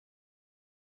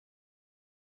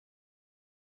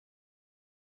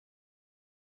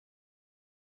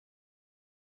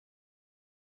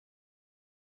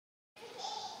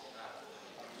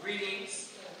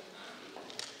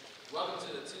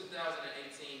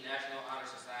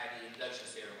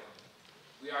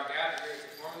We are gathered here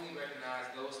to formally recognize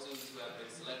those students who have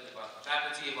been selected by the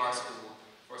faculty of our school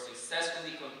for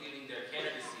successfully completing their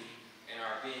candidacy and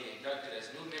are being inducted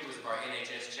as new members of our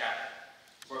NHS chapter.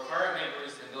 For current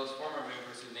members and those former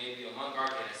members who may be among our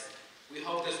guests, we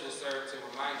hope this will serve to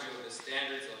remind you of the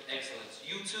standards of excellence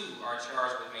you too are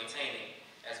charged with maintaining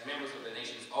as members of the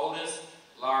nation's oldest,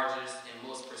 largest, and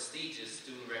most prestigious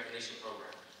student recognition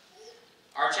program.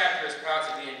 Our chapter is proud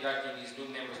to be inducting these new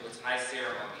members with tonight's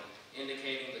ceremony,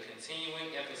 indicating the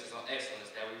continuing emphasis on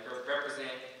excellence that we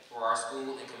represent for our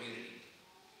school and community.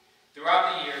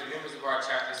 Throughout the year, members of our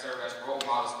chapter serve as role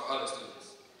models for other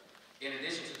students. In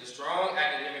addition to the strong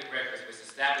academic records which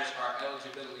establish our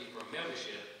eligibility for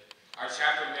membership, our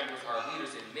chapter members are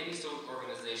leaders in many student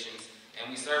organizations,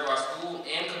 and we serve our school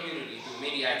and community through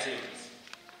many activities.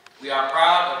 We are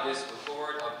proud of this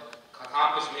record of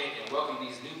accomplishment and welcome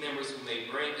these new members who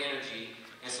may bring energy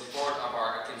in support of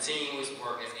our continuous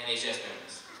work as NHS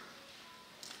members.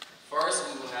 First,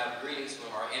 we will have greetings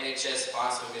from our NHS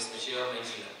sponsor, Ms. Michelle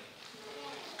Mangino.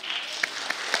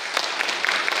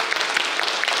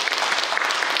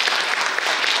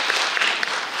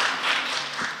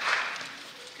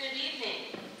 Good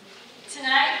evening.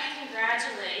 Tonight, we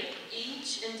congratulate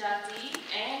each inductee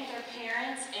and their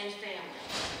parents and family.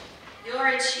 Your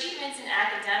achievements in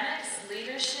academics,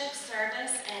 leadership,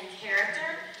 service, and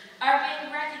character are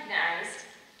being recognized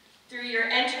through your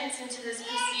entrance into this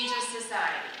prestigious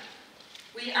society.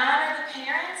 We honor the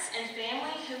parents and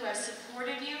family who have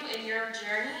supported you in your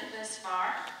journey thus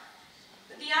far.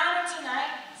 But the honor tonight,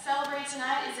 celebrate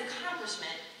tonight, is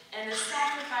accomplishment and the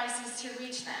sacrifices to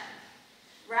reach them.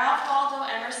 Ralph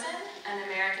Waldo Emerson, an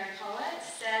American poet,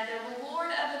 said, "The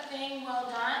reward of a thing well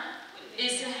done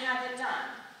is to have it done."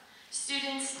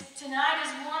 Students, tonight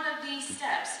is one of these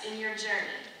steps in your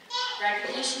journey.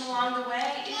 Recognition along the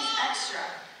way is extra.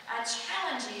 I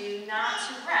challenge you not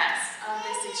to rest on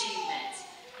this achievement,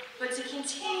 but to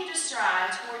continue to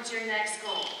strive towards your next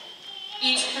goal.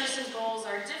 Each person's goals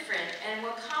are different, and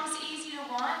what comes easy to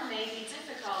one may be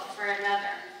difficult for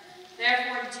another.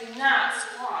 Therefore, do not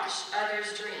squash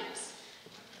others' dreams.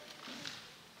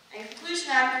 In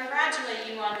conclusion, I congratulate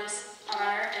you on this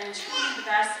honor and truly the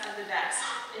best of the best.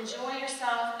 Enjoy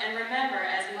yourself, and remember,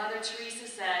 as Mother Teresa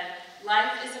said,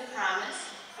 life is a promise,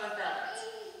 fulfill it.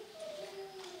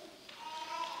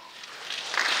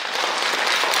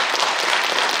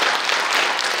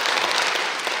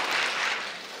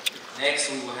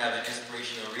 Next, we will have an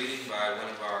inspirational reading by one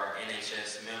of our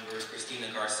NHS members,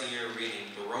 Christina Garcia,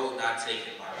 reading The Road Not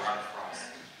Taken by Robert Frost.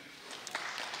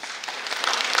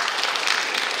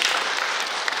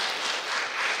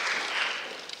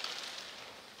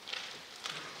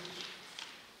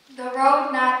 The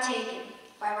Road Not Taken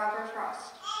by Robert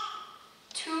Frost.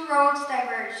 Two roads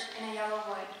diverged in a yellow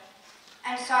wood.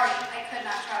 I'm sorry I could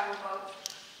not travel both.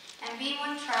 And being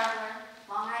one traveler,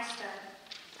 long I stood,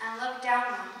 and looked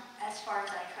down one as far as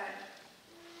I could,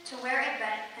 to where it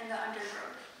bent in the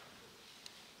undergrowth.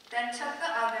 Then took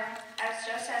the other as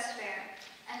just as fair,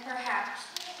 and perhaps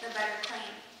the better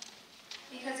claim,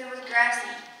 because it was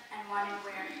grassy and wanted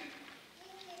wear.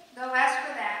 Though as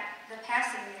for that, the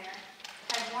passing there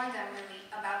had warned them really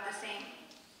about the same,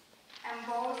 and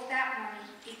both that morning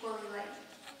equally late,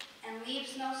 and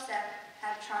leaves no step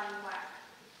had trodden black.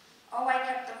 Oh, I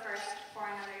kept the first for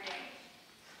another day.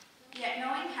 Yet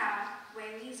knowing how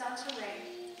way leads unto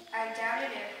way, I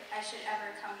doubted if I should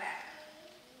ever come back.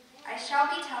 I shall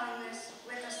be telling this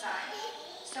with a sigh,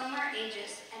 somewhere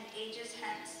ages and ages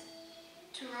hence.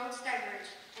 Two roads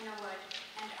diverged in a wood,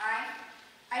 and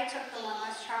I took the one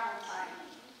less traveled by,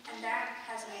 and that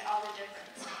has made all the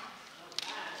difference.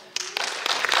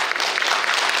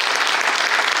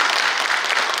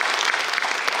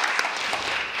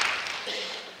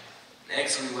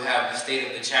 Next, we will have the state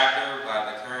of the chapter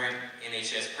by the current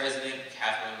NHS president,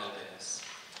 Catherine Lopez.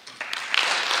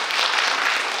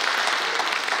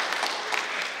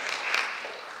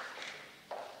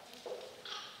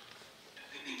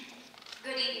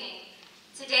 Good evening.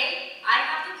 Today, I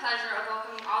have the pleasure of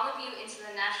welcoming all of you into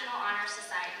the National Honor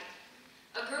Society,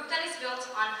 a group that is built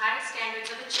on high standards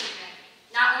of achievement,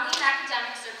 not only in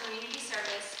academics or community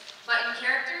service, but in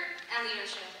character and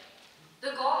leadership.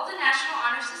 The goal of the National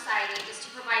Honor Society is to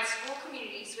provide school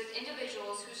communities with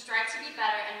individuals who strive to be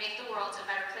better and make the world a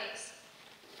better place.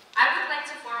 I would like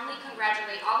to formally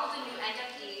congratulate all of the new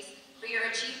inductees for your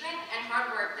achievement and hard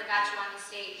work that got you on the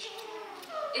stage.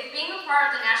 If being a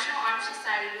part of the National Honor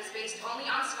Society was based only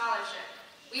on scholarship,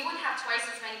 we would have twice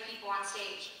as many people on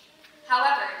stage.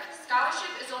 However, scholarship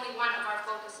is only one of our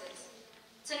focuses.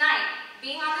 Tonight,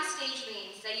 being on this stage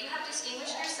means that you have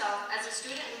distinguished yourself as a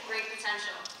student with great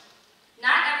potential.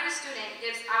 Not every student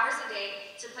gives hours a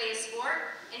day to play a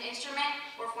sport, an instrument,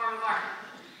 or form of art.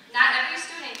 Not every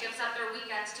student gives up their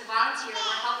weekends to volunteer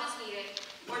where help is needed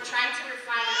or trying to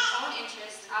refine their own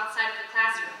interests outside of the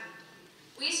classroom.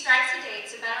 We strive today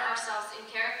to better ourselves in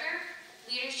character,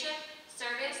 leadership,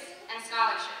 service, and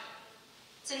scholarship.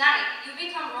 Tonight, you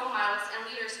become role models and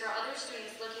leaders for other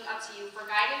students looking up to you for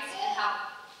guidance and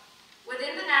help.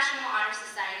 Within the National Honor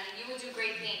Society, you will do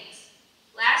great things.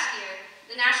 Last year,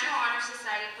 the National Honor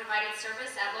Society provided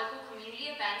service at local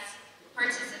community events,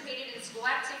 participated in school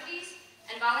activities,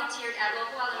 and volunteered at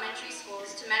local elementary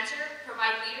schools to mentor,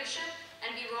 provide leadership,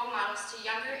 and be role models to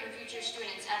younger and future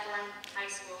students at Thornton High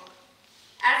School.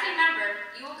 As a member,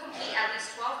 you will complete at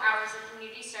least 12 hours of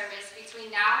community service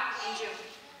between now and June.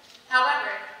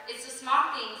 However, it's the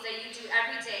small things that you do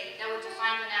every day that will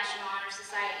define the National Honor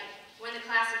Society when the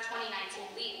class of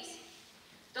 2019 leaves.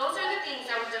 Those are the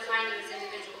things that will define you as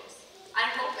individuals. I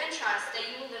hope and trust that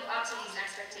you will live up to these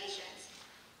expectations.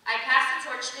 I pass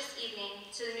the torch this evening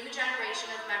to the new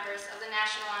generation of members of the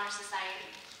National Honor Society.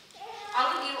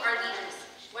 All of you are leaders,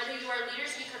 whether you are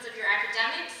leaders because of your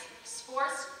academics,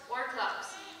 sports, or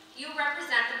clubs. You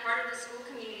represent the part of the school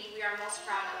community we are most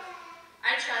proud of.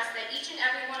 I trust that each and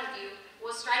every one of you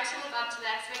will strive to live up to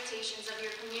the expectations of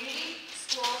your community,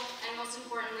 school, and most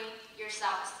importantly,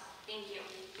 yourselves. Thank you.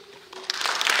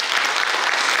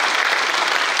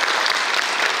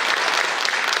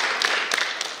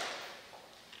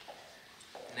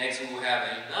 Next, we will have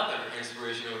another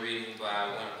inspirational reading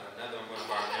by another one of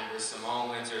our members. Simone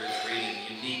Winter is reading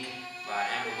Unique by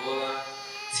Amberbola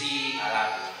T.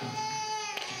 Alapi.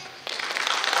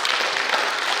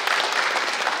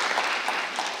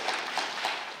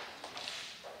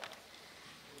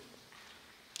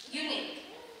 Unique.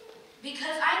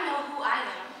 Because I know who I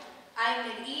am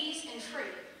at ease and free.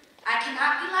 I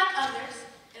cannot be like others,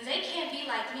 and they can't be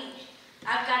like me.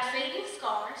 I've got fading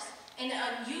scars and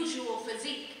an unusual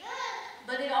physique,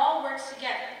 but it all works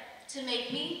together to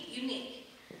make me unique.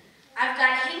 I've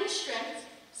got hidden strengths,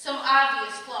 some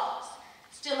obvious flaws.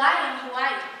 Still, I am who I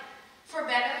am, for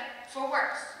better, for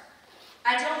worse.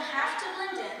 I don't have to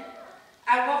blend in.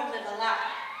 I won't live a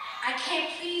lie. I can't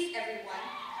please everyone.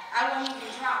 I won't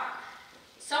even try.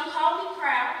 Some call me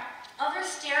proud, others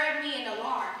stare at me in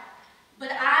alarm,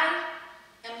 but I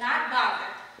am not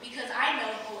bothered because I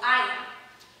know who I am.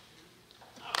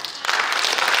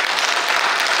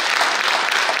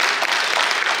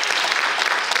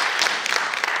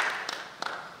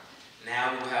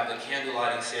 Now we will have the candle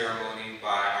lighting ceremony by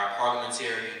our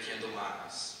parliamentarian, Kendall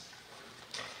Miles.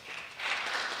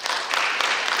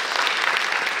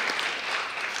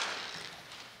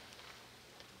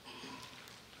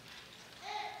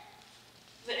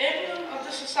 The emblem of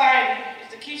the society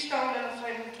is the keystone and the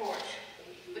flaming torch.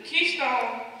 The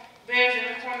keystone bears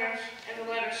in the corners and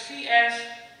the letters C, S,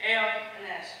 L,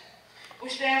 and S,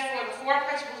 which stands for the four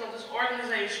principles of this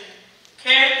organization: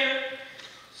 character,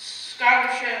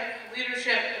 scholarship,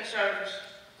 leadership, and service.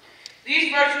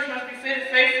 These virtues must be fitted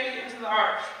faithfully into the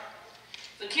arch.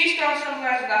 The keystone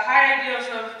symbolizes the high ideals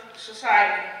of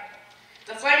society.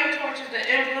 The flaming torch is the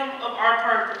emblem of our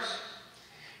purpose: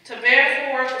 to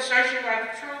bear forth the searching light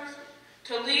of truth,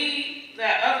 to lead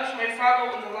that others may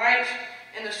follow in the light,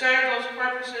 and to serve those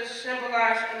purposes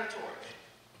symbolized in the torch.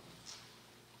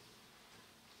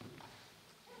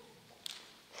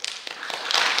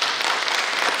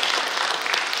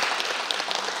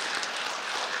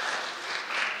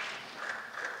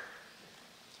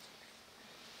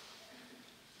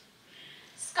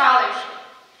 Scholarship.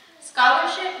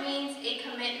 Scholarship means a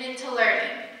commitment to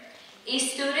learning. A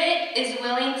student is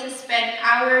willing to spend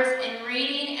hours in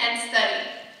reading and study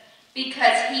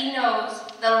because he knows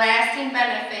the lasting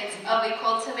benefits of a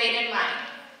cultivated mind.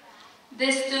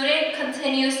 This student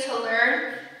continues to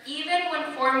learn even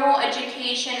when formal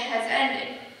education has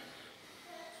ended.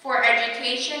 For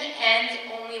education ends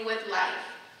only with life.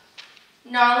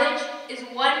 Knowledge is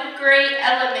one great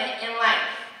element in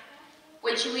life,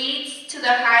 which leads to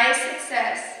the highest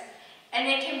success, and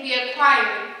it can be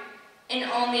acquired in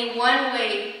only one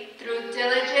way: through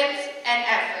diligence and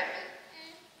effort.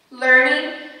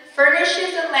 Learning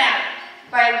furnishes a lamp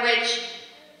by which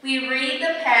we read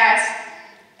the past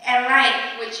and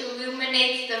light which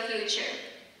illuminates the future.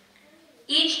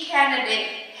 Each candidate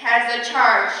has a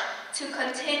charge to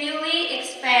continually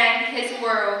expand his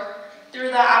world through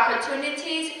the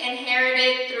opportunities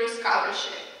inherited through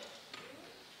scholarship.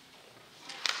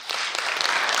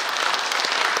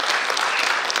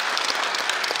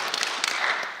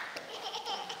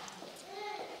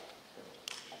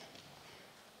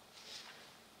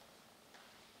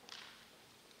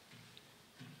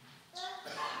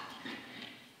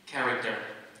 Character.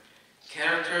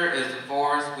 Character is the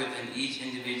force within each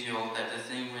individual that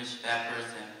distinguishes that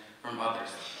person from others.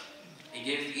 It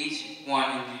gives each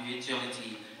one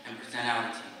individuality and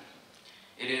personality.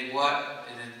 It is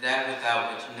that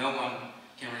without which no one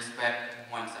can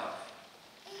respect oneself,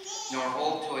 nor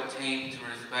hope to attain to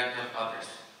respect of others.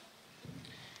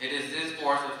 It is this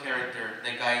force of character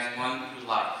that guides one through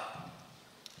life,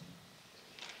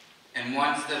 and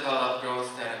once developed, grows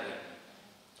steadily.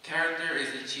 Character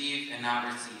is achieved and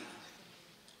not received.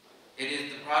 It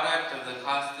is the product of the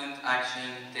constant action,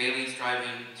 daily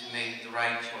striving to make the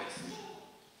right choice.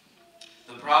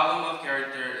 The problem of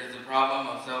character is the problem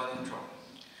of self-control.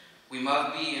 We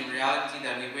must be in reality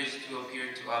that we wish to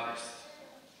appear to others.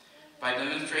 By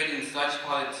demonstrating such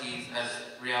qualities as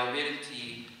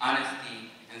reliability,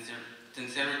 honesty, and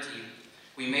sincerity,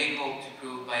 we may hope to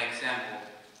prove by example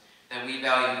that we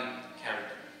value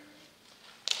character.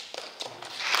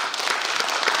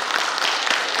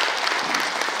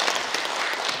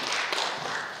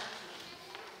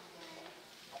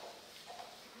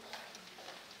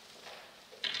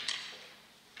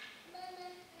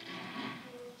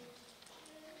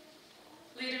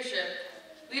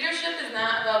 Leadership is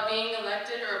not about being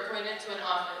elected or appointed to an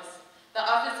office. The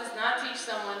office does not teach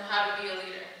someone how to be a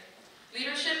leader.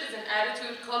 Leadership is an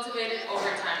attitude cultivated over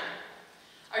time.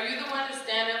 Are you the one to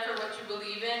stand up for what you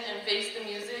believe in and face the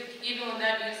music, even when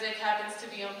that music happens to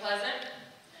be unpleasant?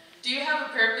 Do you have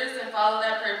a purpose and follow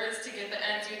that purpose to get the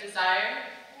ends you desire?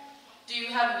 Do you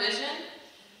have a vision?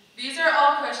 These are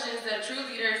all questions that true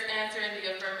leaders answer in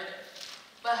the affirmative.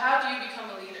 But how do you become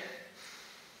a leader?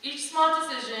 Each small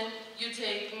decision you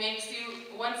take makes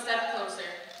you one step closer.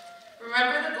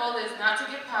 Remember, the goal is not to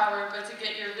get power, but to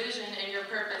get your vision and your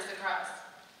purpose across.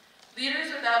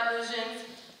 Leaders without visions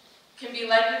can be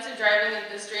likened to driving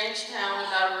into a strange town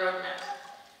without a roadmap.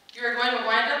 You are going to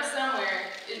wind up somewhere,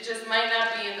 it just might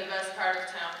not be in the best part of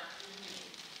town.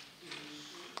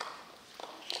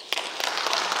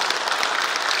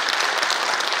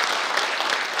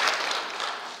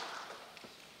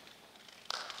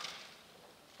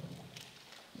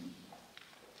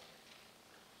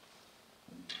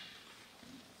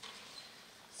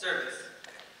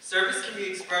 Service can be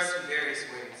expressed in various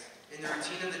ways. In the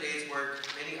routine of the day's work,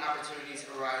 many opportunities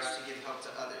arise to give help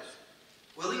to others.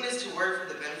 Willingness to work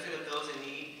for the benefit of those in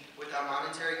need without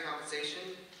monetary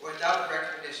compensation or without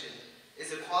recognition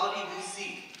is a quality we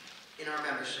seek in our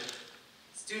membership.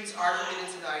 Students are committed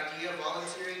to the idea of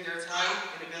volunteering their time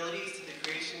and abilities to the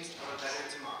creations of a better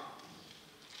tomorrow.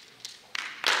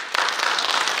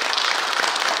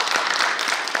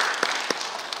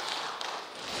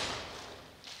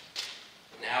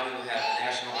 Now we will have the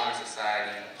National Honor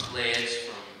Society pledge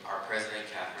from our President,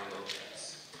 Catherine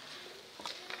Lopez.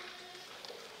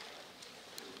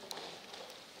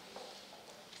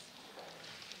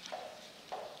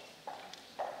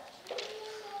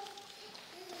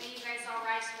 May you guys all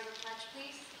rise for the pledge,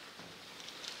 please?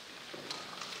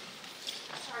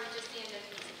 Sorry, just the end of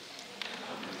music.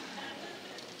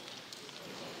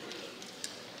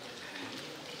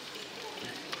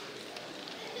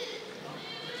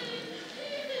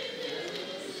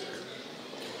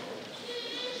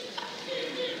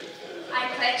 I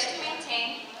pledge to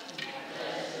maintain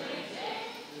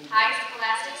high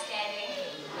scholastic standing,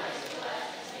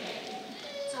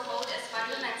 to hold as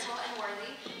fundamental and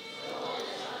worthy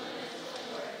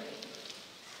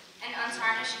and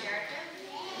untarnished character,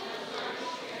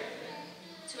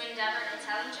 to endeavor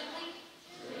intelligently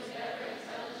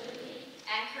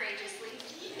and courageously,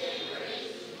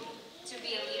 to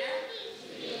be a leader,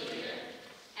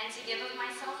 and to give of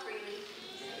myself freely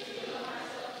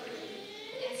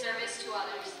in service to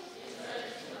others.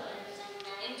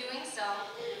 In doing so,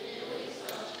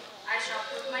 I shall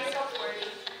prove myself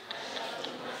worthy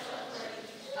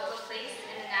of a place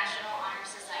in the National Honor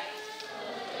Society.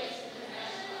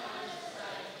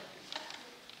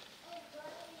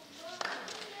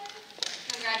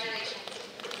 Congratulations.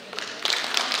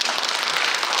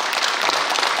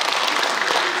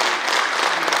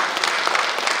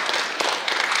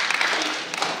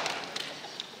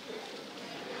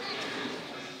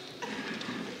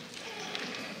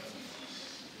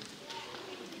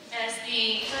 As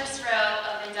the first row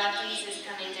of inductees is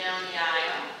coming down the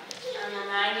aisle, I'm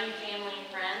reminding family and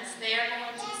friends they are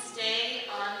going to stay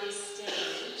on the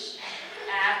stage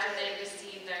after they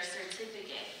receive their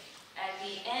certificate. At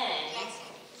the end,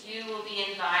 you will be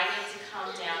invited to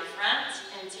come down front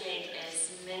and take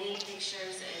as many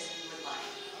pictures as you would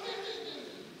like.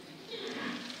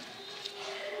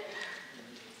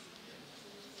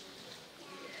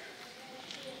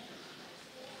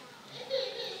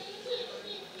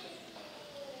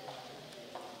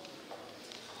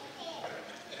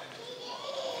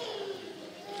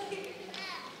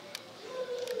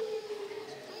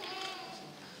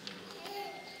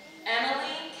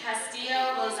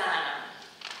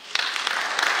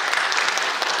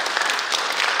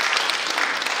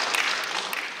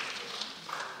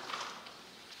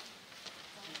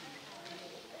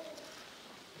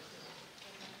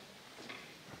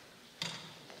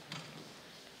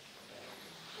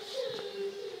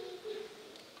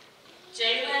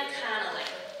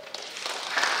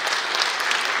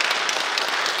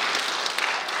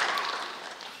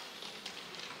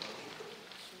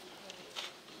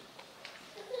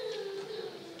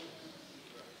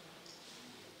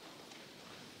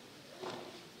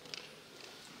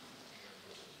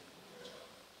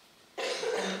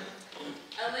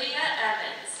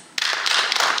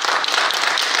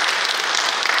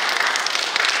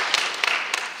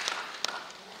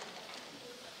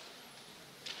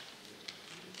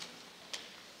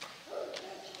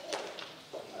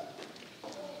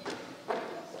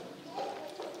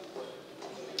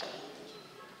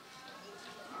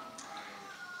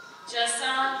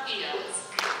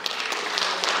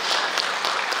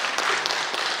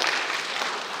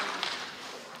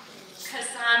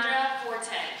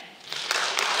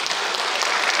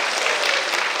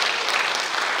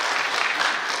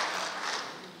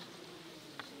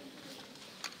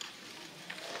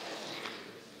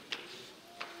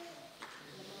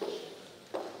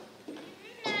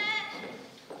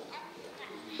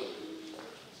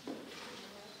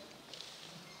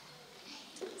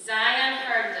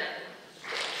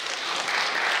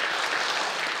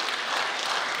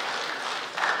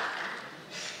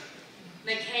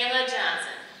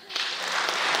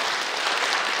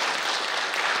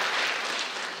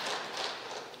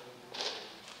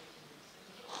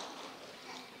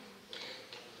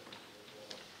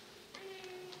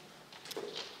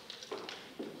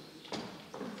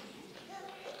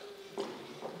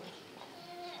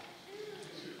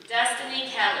 Destiny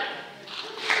Kelly.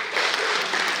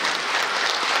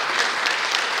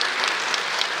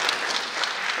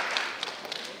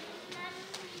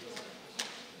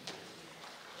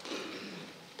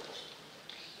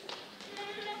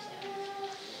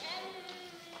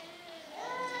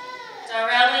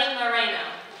 Dorelli Moreno.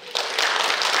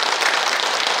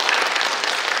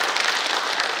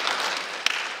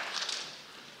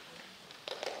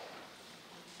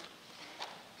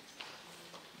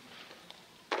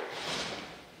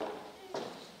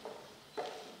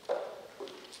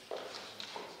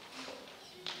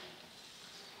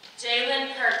 Jalen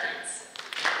Perkins.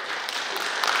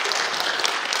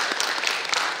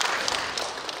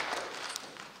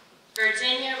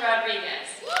 Virginia Rodriguez.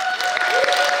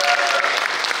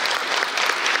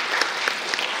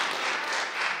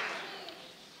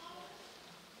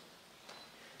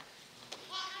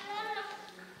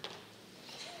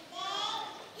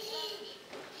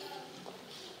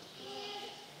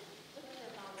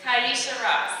 Kaisha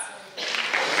Ross.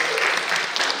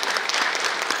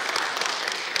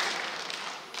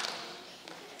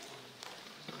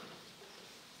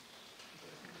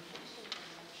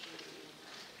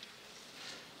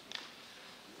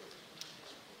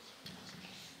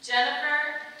 Jennifer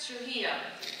Trujillo.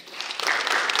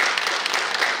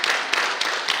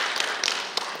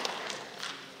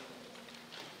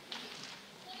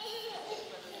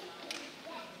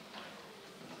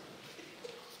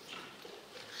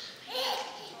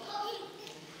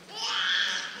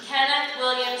 Kenneth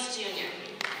Williams Jr.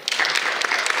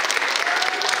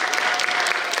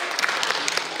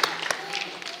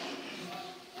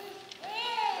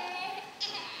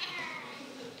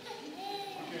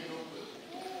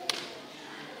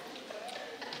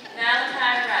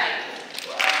 Malachi Wright.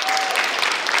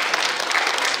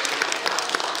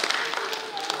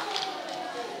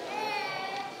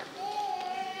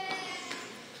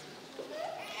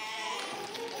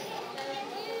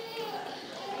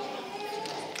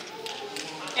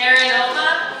 Arinova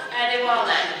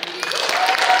Adewale.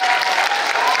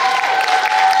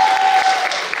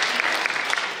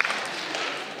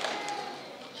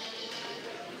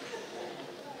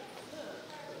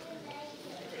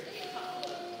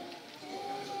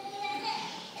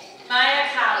 Maya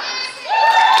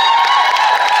Collins.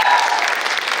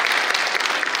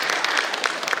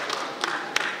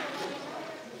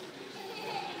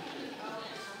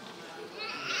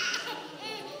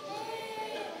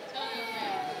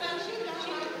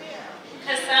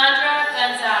 Cassandra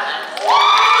Gonzalez.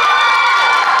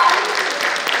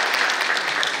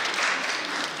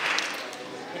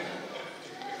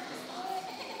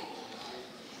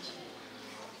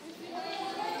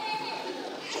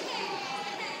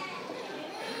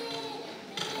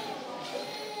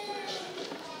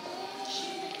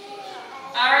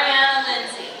 Ariana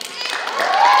Lindsay.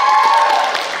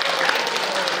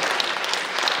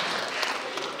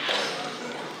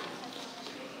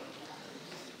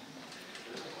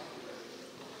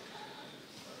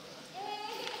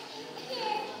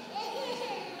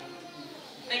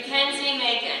 Mackenzie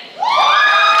Macon.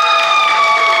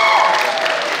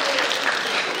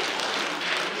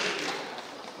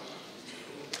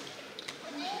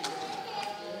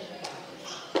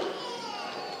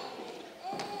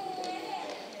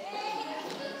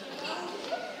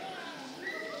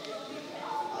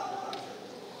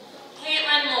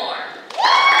 Caitlin Moore.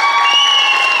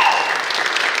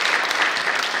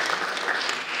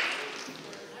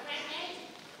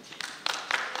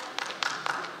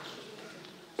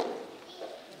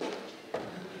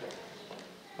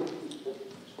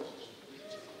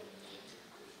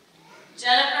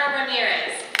 Jennifer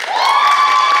Ramirez.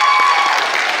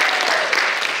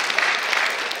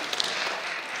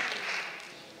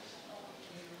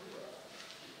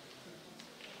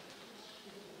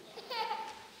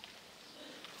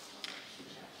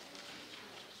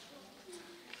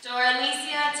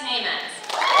 Doralicia Tamas.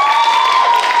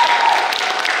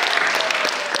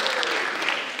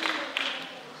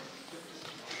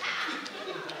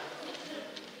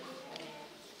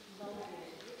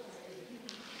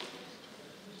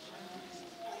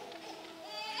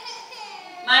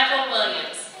 Michael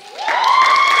Williams.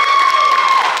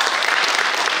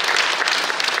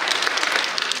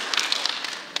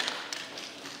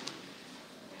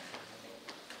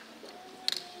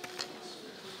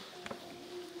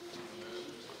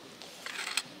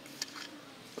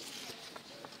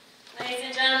 Ladies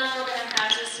and gentlemen, we're going to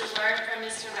have just a word from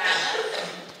Mr.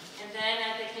 Ratliff. And then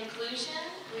at the conclusion,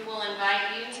 we will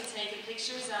invite you to take a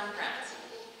picture zone front.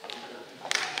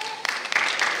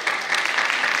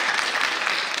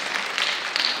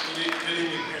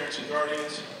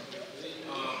 guardians.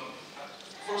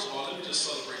 First of all, let me just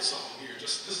celebrate something here.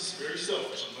 This is very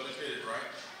selfish, I'm going to admit it, right?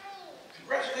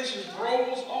 Congratulations,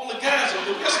 bros. All the guys up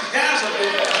there. We got some guys up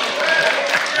there.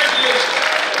 Congratulations.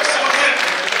 I'm so happy.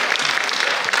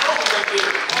 Bros up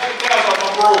there. All the guys are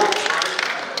my bros, right?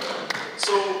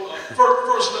 So,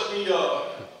 first let me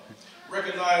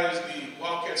recognize the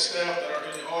Wildcat staff that are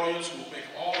in the audience who will make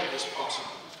all of this possible.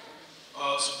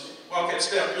 Wildcat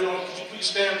staff, could you please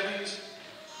stand, please?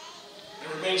 And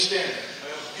remain standing.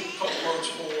 I have a couple words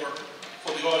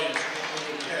for the audience on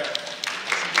your behalf.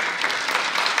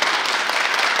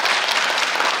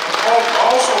 I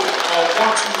also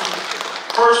want to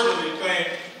personally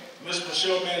thank Ms.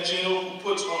 Michelle Mangino, who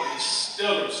puts on a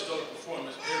stellar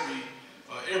performance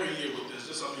every year with this.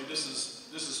 This is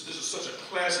such a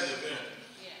classy event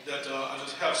that I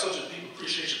just have such a deep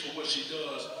appreciation for what she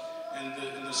does and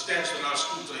the standards that our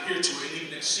students adhere to, and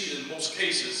even exceed in most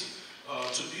cases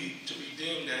to be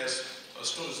deemed as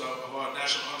students of our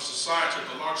National Honor Society,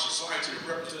 the large society that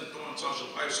represents Thornton Township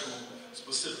High School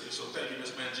specifically. So thank you,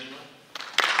 Ms. Mangino.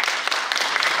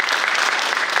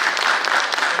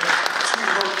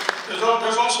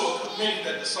 There's also a committee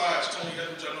that decides, Tony,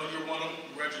 which I know you're one of them.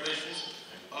 Congratulations.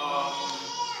 I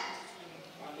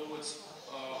know it's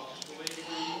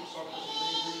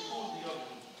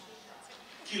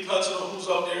Keith Hudson, who's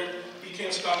up there. He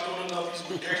can't stop doing enough.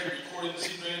 He's actually recording this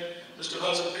event. Mr.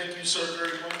 Hudson, thank you, sir,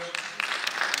 very much.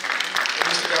 And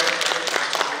Mr.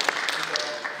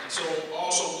 And so I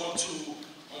also want to,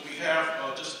 on behalf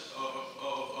of the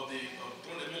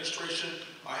Thornton administration,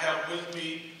 I have with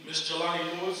me Ms. Jelani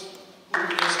Lewis, who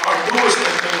is our newest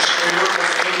administrator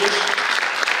of English.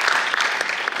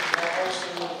 And I also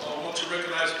want to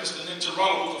recognize Mr. Nick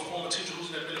Tiralo, who's a former teacher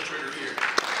who's an administrator here.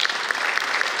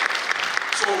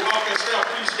 So, Wildcat staff,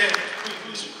 please stand.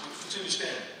 Please continue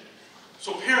standing. So,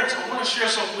 parents, I want to share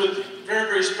something with you, very,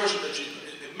 very special that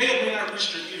it may or may not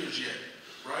reach your ears yet,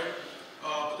 right?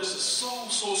 But this is so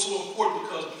important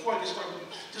because before I get started,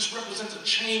 this represents a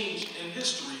change in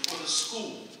history for the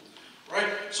school, right?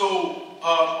 So,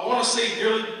 I want to say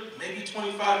nearly, maybe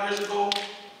 25 years ago,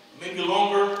 maybe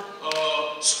longer,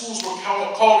 schools were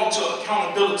called into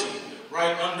accountability,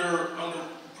 right? Under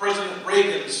President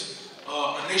Reagan's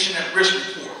A Nation at Risk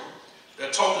report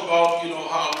that talked about,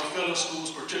 how we're failing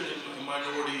schools, particularly in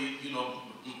minority-held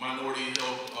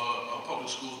public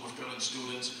schools, were failing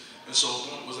students. And so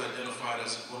Thornton was identified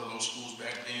as one of those schools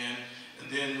back then.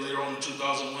 And then later on in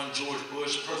 2001,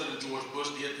 President George Bush,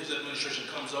 his administration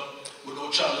comes up with No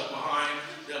Child Left Behind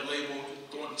that labeled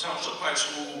Thornton Township High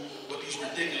School with these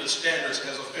ridiculous standards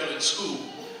as a failing school.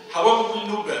 However, we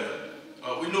knew better.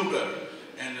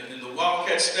 And the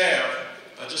Wildcat staff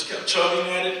just kept chugging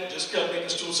at it, just kept making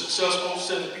students successful,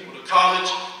 sending people to college,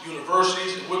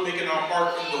 universities, and we're making our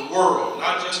mark in the world,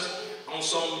 not just on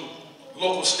some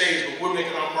local stage, but we're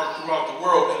making our mark throughout the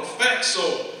world. In fact,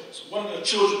 so one of the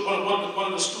children, one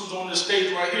of the students on this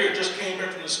stage right here just came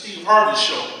back from the Steve Harvey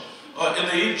show, and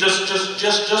they just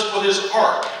for his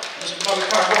art, Mr.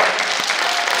 Malachi White.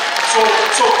 So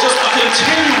just a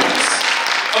continuous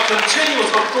of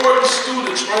Thornton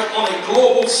students, right, on a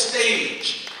global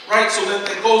stage. Right, so that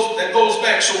goes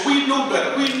back. So we knew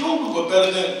better. We knew we were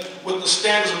better than what the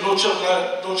standards of No Child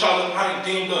Left Behind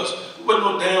deemed us. We wasn't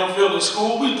no damn failing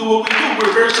school. We do what we do.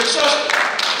 We're very successful.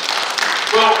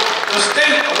 Well, the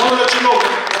state, I want to let you know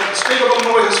that the state of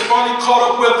Illinois has finally caught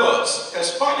up with us.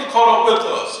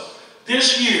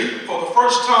 This year, for the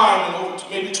first time in over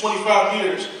maybe 25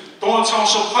 years, Thornton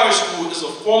Township High School is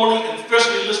formally and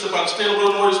officially listed by the state of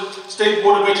Illinois State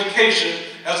Board of Education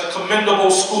as a commendable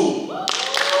school.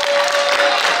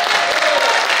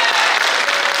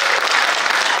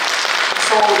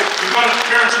 So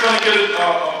parents are going to get a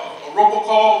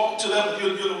robocall to them.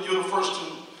 You're the first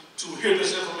to hear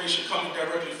this information coming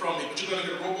directly from me. But you're going to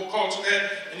get a robocall to that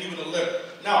and even a letter.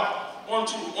 Now, on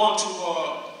to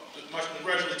my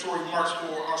congratulatory remarks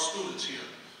for our students here.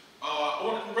 I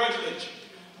want to congratulate you.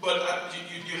 But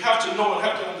you have to know and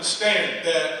have to understand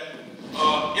that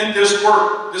in this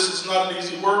work, this is not an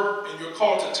easy work, and you're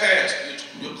called to task.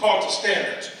 You're called to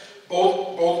standards.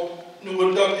 Both new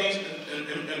inductees and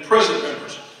present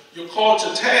members. You're called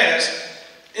to task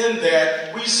in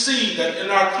that we see that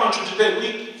in our country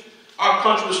today, our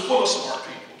country is full of smart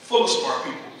people,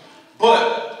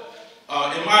 But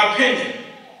in my opinion,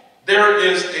 there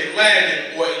is a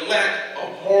lack of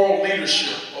moral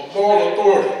leadership, of moral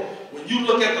authority. When you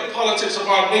look at the politics of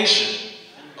our nation,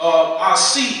 I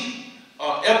see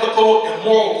ethical and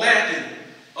moral lacking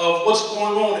of what's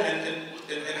going on and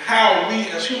how we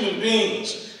as human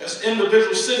beings, as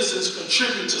individual citizens,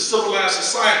 contribute to civilized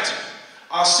society.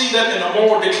 I see that in a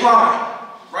moral decline.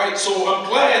 right? So I'm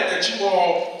glad that you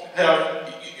all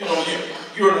have,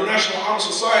 you're in the National Honor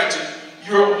Society.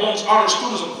 You're amongst honor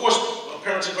students. Of course,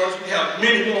 parents and guardians, we have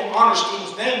many more honor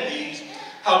students than these.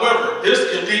 However, this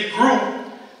elite group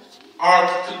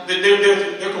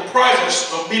they're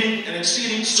comprised of meeting and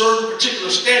exceeding certain particular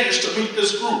standards to meet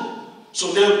this group.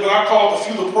 So they're what I call the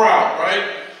few, the proud,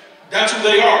 right? That's who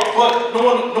they are. But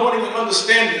knowing and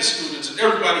understanding, students and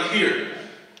everybody here,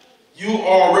 you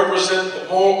all represent the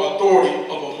moral authority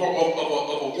of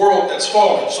a world that's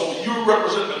falling. So you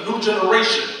represent a new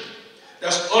generation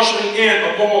that's ushering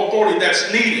in a moral authority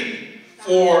that's needed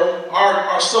for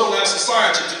our civilized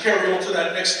society to carry on to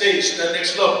that next stage, to that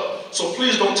next level. So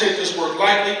please don't take this work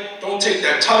lightly. Don't take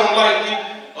that title lightly.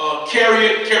 Carry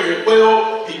it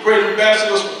well. Be great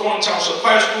ambassadors for Thornton Township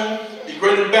High School. Be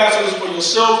great ambassadors for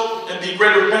yourself, and be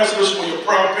great ambassadors for your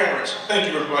proud parents.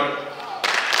 Thank you, everybody.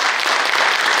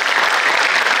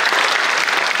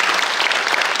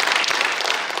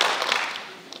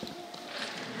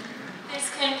 This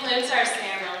concludes our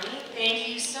ceremony. Thank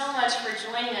you so much for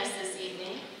joining us this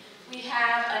evening. We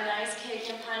have a nice cake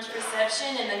and punch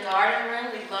reception in the garden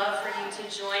room. We'd love for you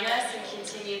to join us and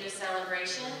continue the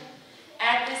celebration.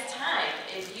 At this time,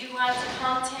 if you'd like to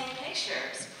come take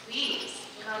pictures, please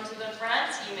come to the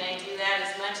front. You may do that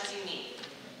as much as you need.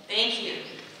 Thank you.